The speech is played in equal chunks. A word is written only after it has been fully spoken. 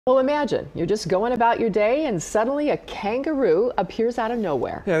Well, imagine you're just going about your day and suddenly a kangaroo appears out of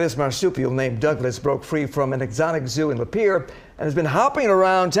nowhere. Yeah, this marsupial named Douglas broke free from an exotic zoo in Lapeer and has been hopping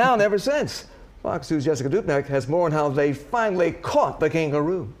around town ever since. Fox News' Jessica Dupnack has more on how they finally caught the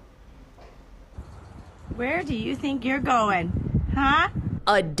kangaroo. Where do you think you're going, huh?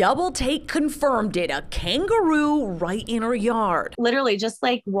 A double take confirmed it, a kangaroo right in her yard. Literally just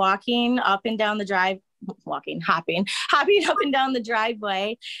like walking up and down the hopping up and down the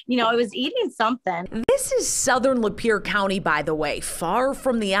driveway. You know, I was eating something. This is southern Lapeer County, by the way, far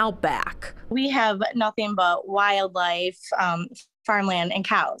from the outback. We have nothing but wildlife, farmland, and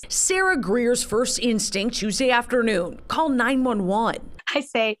cows. Sara Greer's first instinct Tuesday afternoon, call 911. I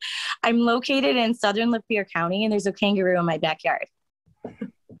say, I'm located in southern Lapeer County and there's a kangaroo in my backyard.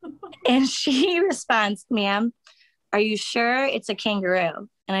 And she responds, ma'am, are you sure it's a kangaroo?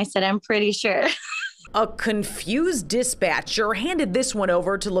 And I said, I'm pretty sure. A confused dispatcher handed this one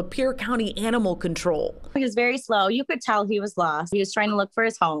over to Lapeer County Animal Control. He was very slow. You could tell he was lost. He was trying to look for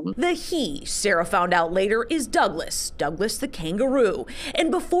his home. The he, Sara found out later, is Douglas the kangaroo. And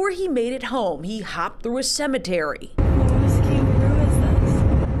before he made it home, he hopped through a cemetery.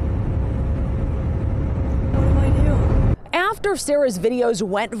 After Sara's videos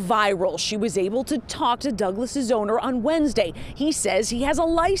went viral, she was able to talk to Douglas's owner on Wednesday. He says he has a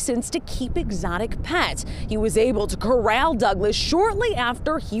license to keep exotic pets. He was able to corral Douglas shortly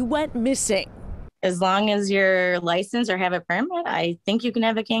after he went missing. As long as you're licensed or have a permit, I think you can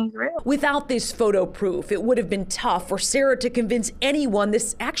have a kangaroo. Without this photo proof, it would have been tough for Sara to convince anyone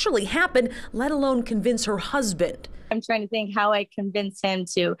this actually happened, let alone convince her husband. I'm trying to think how I convince him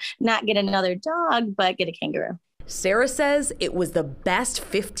to not get another dog, but get a kangaroo. Sara says it was the best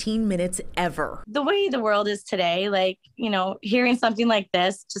 15 minutes ever. The way the world is today, like, you know, hearing something like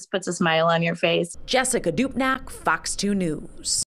this just puts a smile on your face. Jessica Dupnack, Fox 2 News.